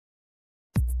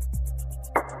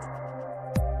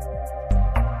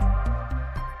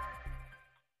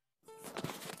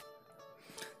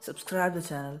Subscribe the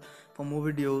channel for more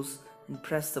videos and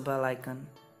press the bell icon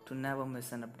to never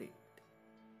miss an update.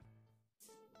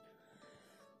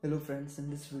 Hello friends,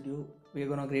 in this video we are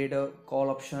gonna create a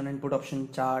call option and put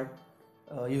option chart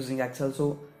using Excel.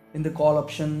 So in the call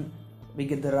option we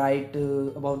get the right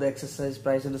above the exercise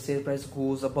price, and the sale price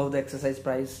goes above the exercise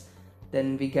price,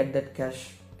 then we get that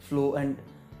cash flow. And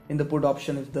in the put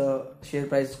option, if the share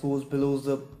price goes below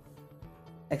the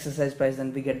exercise price,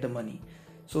 then we get the money.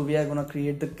 So we are gonna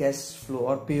create the cash flow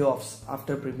or payoffs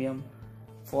after premium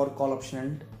for call option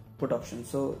and put option.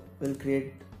 So we'll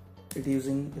create it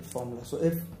using the formula. So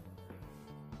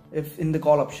if in the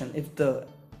call option, if the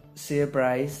share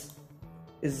price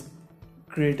is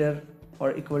greater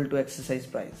or equal to exercise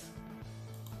price,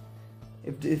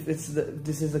 if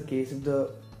this is the case, if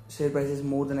the share price is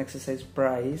more than exercise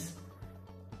price,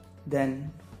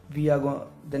 then we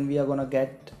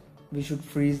should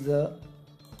freeze the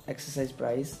exercise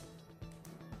price,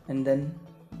 and then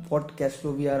what cash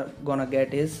flow we are gonna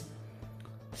get is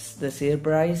the share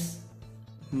price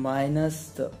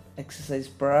minus the exercise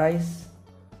price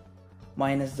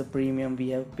minus the premium we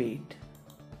have paid.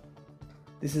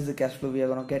 This is the cash flow we are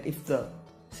gonna get if the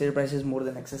share price is more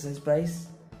than exercise price.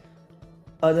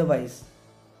 Otherwise,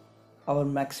 our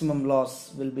maximum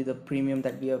loss will be the premium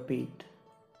that we have paid.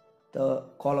 The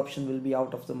call option will be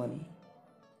out of the money.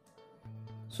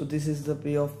 So this is the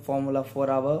payoff formula for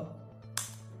our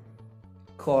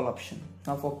call option.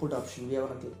 Now for put option, we are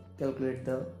going to calculate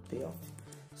the payoff.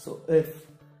 So if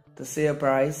the share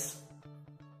price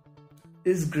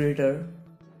is greater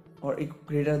than or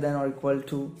equal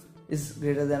to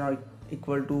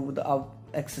the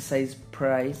exercise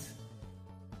price,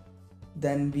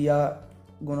 then we are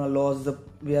gonna lose the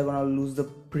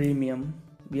premium.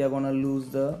 We are gonna lose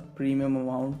the premium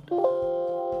amount,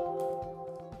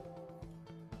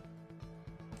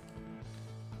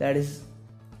 that is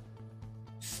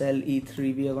cell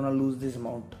E3. We are gonna lose this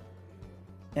amount.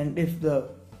 And if the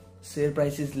share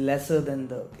price is lesser than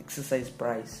the exercise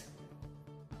price,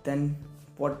 then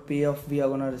what payoff we are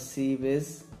gonna receive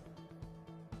is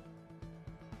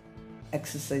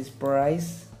exercise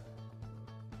price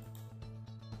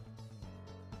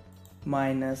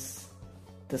minus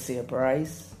the share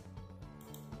price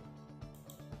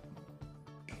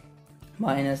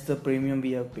minus the premium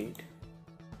we have paid.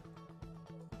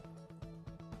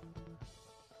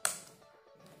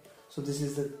 So this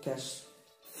is the cash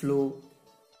flow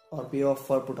or payoff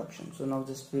for put option. So now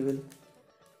just we will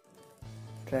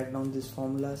drag down these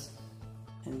formulas,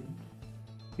 and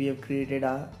we have created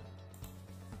our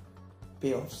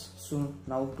payoffs. So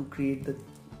now to create the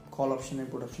call option and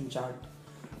put option chart,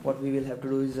 what we will have to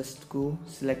do is just go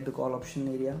select the call option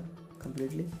area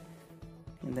completely,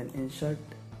 and then insert,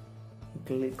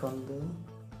 click on the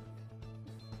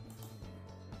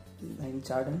line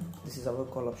chart, and this is our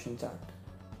call option chart.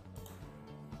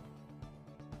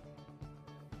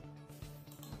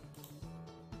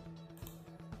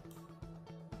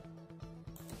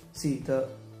 See, the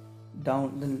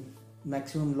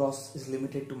maximum loss is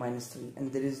limited to -3,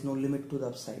 and there is no limit to the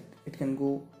upside. It can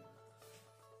go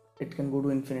to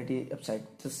infinity upside.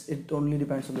 It only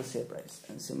depends on the share price.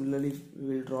 And similarly, we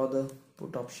will draw the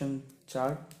put option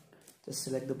chart. Just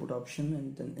select the put option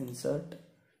and then insert,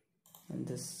 and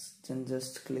then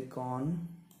just click on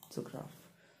the graph.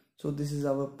 So this is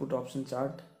our put option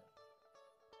chart,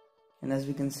 and as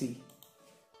we can see,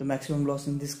 the maximum loss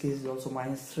in this case is also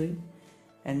 -3,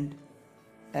 and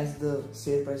as the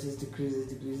share price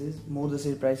decreases, more the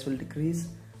share price will decrease,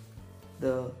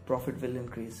 the profit will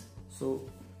increase. So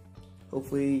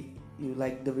hopefully you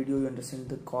like the video, you understand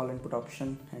the call and put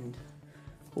option, and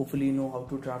hopefully you know how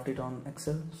to draft it on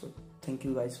Excel. So thank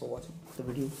you guys for watching the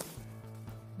video.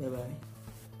 Bye bye.